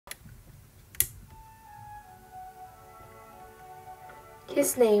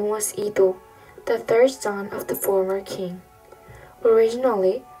His name was Ido, the third son of the former king.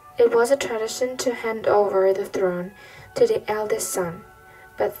 Originally, it was a tradition to hand over the throne to the eldest son,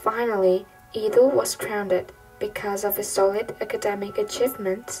 but finally Ido was crowned because of his solid academic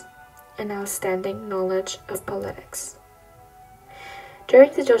achievements and outstanding knowledge of politics.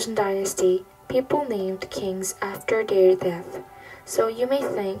 During the Joseon dynasty, people named kings after their death. So you may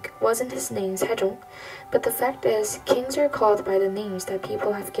think, wasn't his name Sejong? But the fact is, kings are called by the names that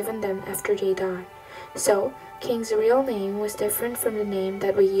people have given them after they die. So, King's real name was different from the name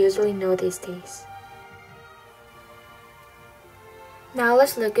that we usually know these days. Now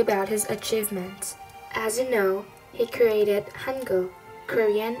let's look about his achievements. As you know, he created Hangul,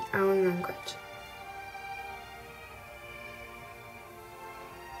 Korean own language.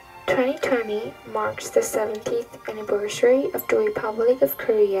 2020 marks the 70th anniversary of the Republic of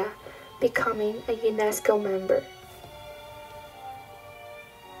Korea becoming a UNESCO member.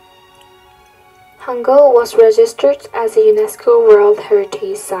 Hangul was registered as a UNESCO World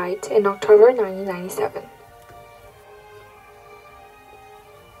Heritage Site in October 1997.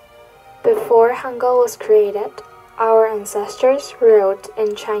 Before Hangul was created, our ancestors wrote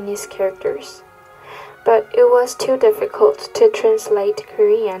in Chinese characters, but it was too difficult to translate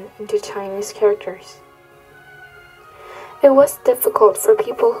Korean into Chinese characters. It was difficult for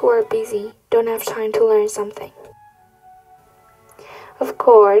people who are busy, don't have time to learn something. Of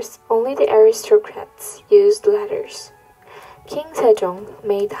course, only the aristocrats used letters. King Sejong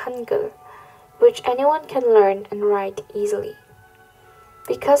made Hangul, which anyone can learn and write easily,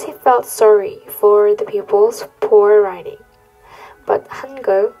 because he felt sorry for the people's poor writing. But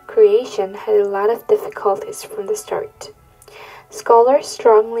Hangul creation had a lot of difficulties from the start. Scholars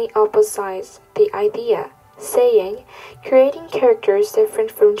strongly oppose the idea, saying creating characters different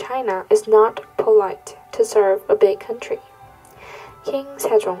from China is not polite to serve a big country. King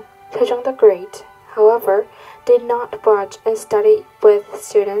Sejong, Sejong the Great, however, did not budge and study with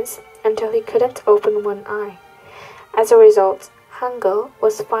students until he couldn't open one eye. As a result, Hangul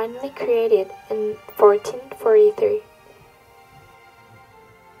was finally created in 1443.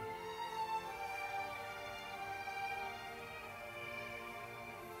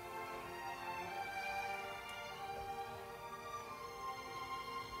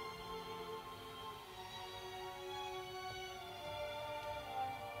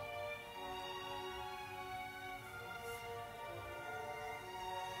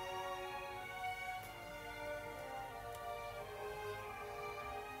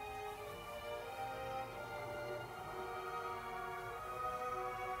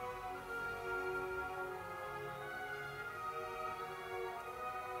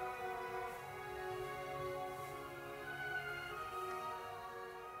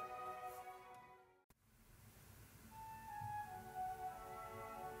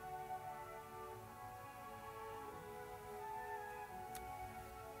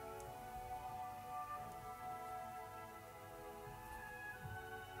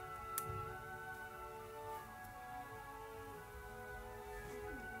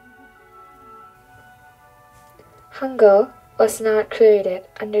 Hangul was not created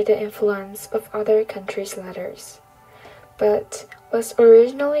under the influence of other countries' letters, but was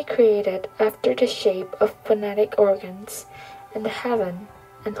originally created after the shape of phonetic organs in the heaven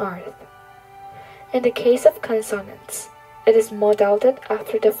and earth. In the case of consonants, it is modeled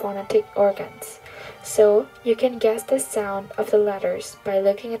after the phonetic organs, so you can guess the sound of the letters by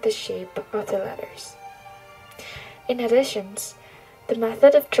looking at the shape of the letters. In addition, the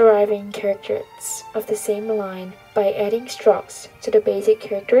method of deriving characters of the same line by adding strokes to the basic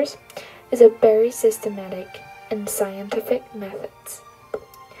characters is a very systematic and scientific method.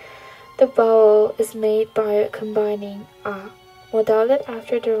 The vowel is made by combining a, modeled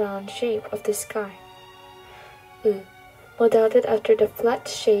after the round shape of the sky, u, modeled after the flat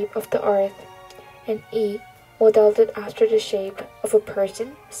shape of the earth, and e, modeled after the shape of a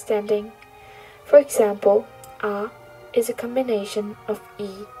person standing. For example, a is a combination of E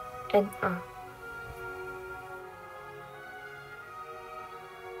and A.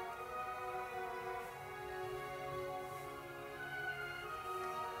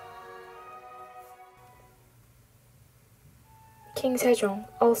 King Sejong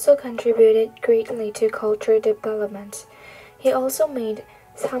also contributed greatly to culture development. He also made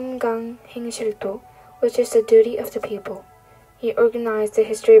Samgang Hingshildo, which is the duty of the people. He organized the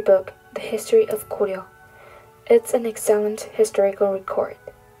history book, The History of Korea. It's an excellent historical record.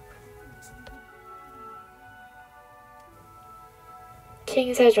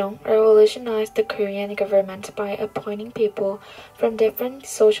 King Sejong revolutionized the Korean government by appointing people from different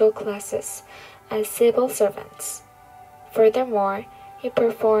social classes as civil servants. Furthermore, he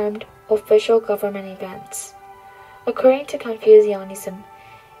performed official government events, according to Confucianism,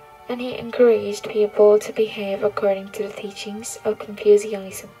 and he encouraged people to behave according to the teachings of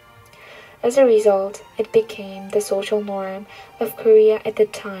Confucianism. As a result, it became the social norm of Korea at the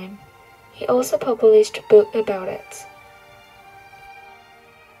time. He also published a book about it.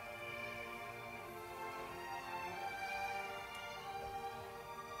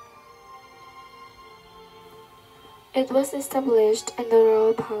 It was established in the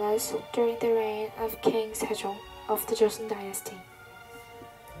royal palace during the reign of King Sejong of the Joseon dynasty.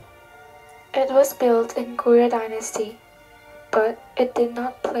 It was built in Goryeo dynasty, but it did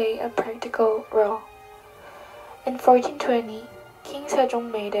not play a practical role. In 1420, King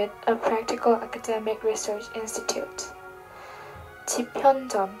Sejong made it a practical academic research institute.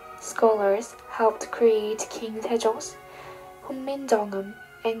 Jipyeonjeon scholars helped create King Sejong's Hunminjeongeum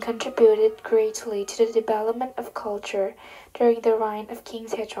and contributed greatly to the development of culture during the reign of King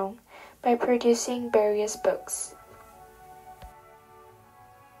Sejong by producing various books.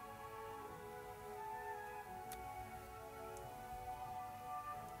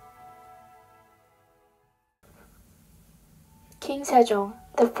 King Sejong,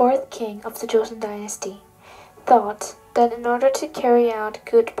 the fourth king of the Joseon dynasty, thought that in order to carry out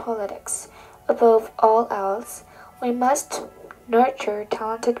good politics, above all else, we must nurture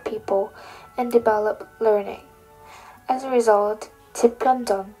talented people and develop learning. As a result,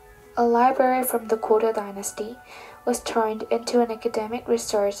 Jipyeonjeon, a library from the Goryeo dynasty, was turned into an academic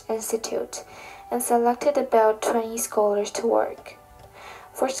research institute and selected about 20 scholars to work.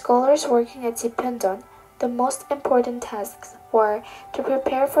 For scholars working at Jipyeonjeon, the most important tasks were to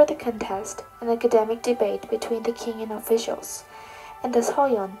prepare for the contest, an academic debate between the king and officials, and the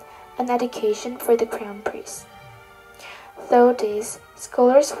Seoyeon, an education for the crown prince. Through this,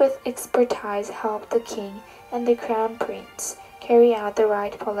 scholars with expertise helped the king and the crown prince carry out the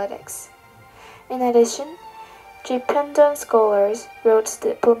right politics. In addition, Jipyeonjeon scholars wrote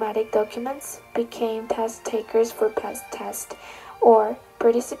diplomatic documents, became test takers for past tests, or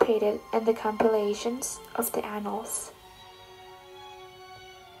participated in the compilations of the annals.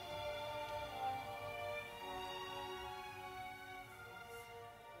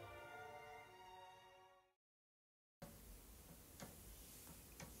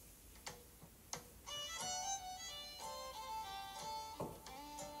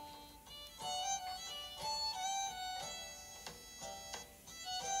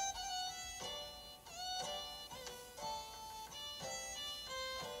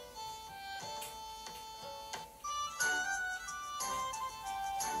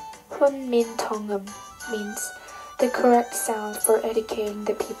 Hunminjeongeum means the correct sound for educating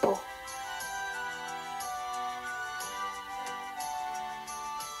the people.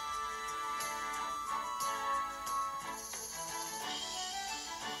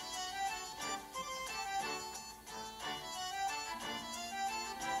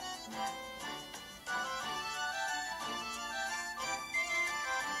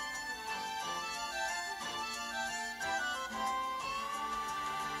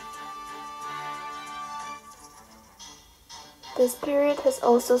 This period has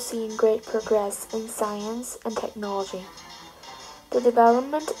also seen great progress in science and technology. The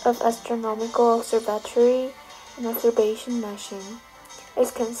development of astronomical observatory and observation machine is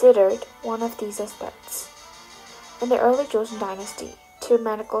considered one of these aspects. In the early Joseon dynasty, 2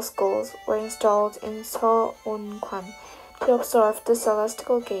 medical schools were installed in Seoul-on-kwan to observe the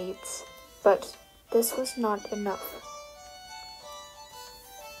celestial gates, but this was not enough.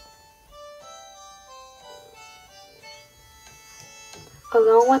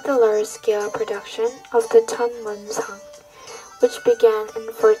 Along with the large-scale production of the Cheonmunsang, which began in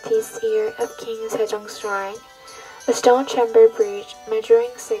the 40th year of King Sejong's reign, a stone chamber bridge measuring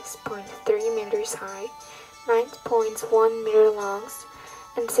 6.3 meters high, 9.1 meters long,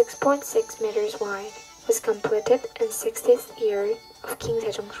 and 6.6 meters wide was completed in the 60th year of King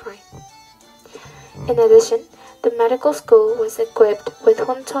Sejong's reign. In addition, the medical school was equipped with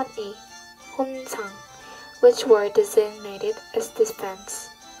Honcheon-i, Honsang, which were designated as defense.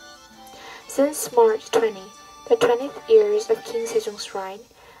 Since March 20, the 20th years of King Sejong's reign,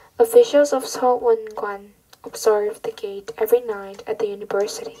 officials of Seoul-on-kwan observed the gate every night at the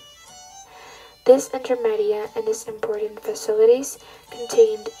university. This intermedia and its important facilities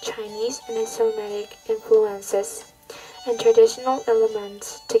contained Chinese and Islamic influences and traditional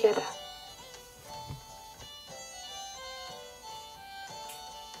elements together.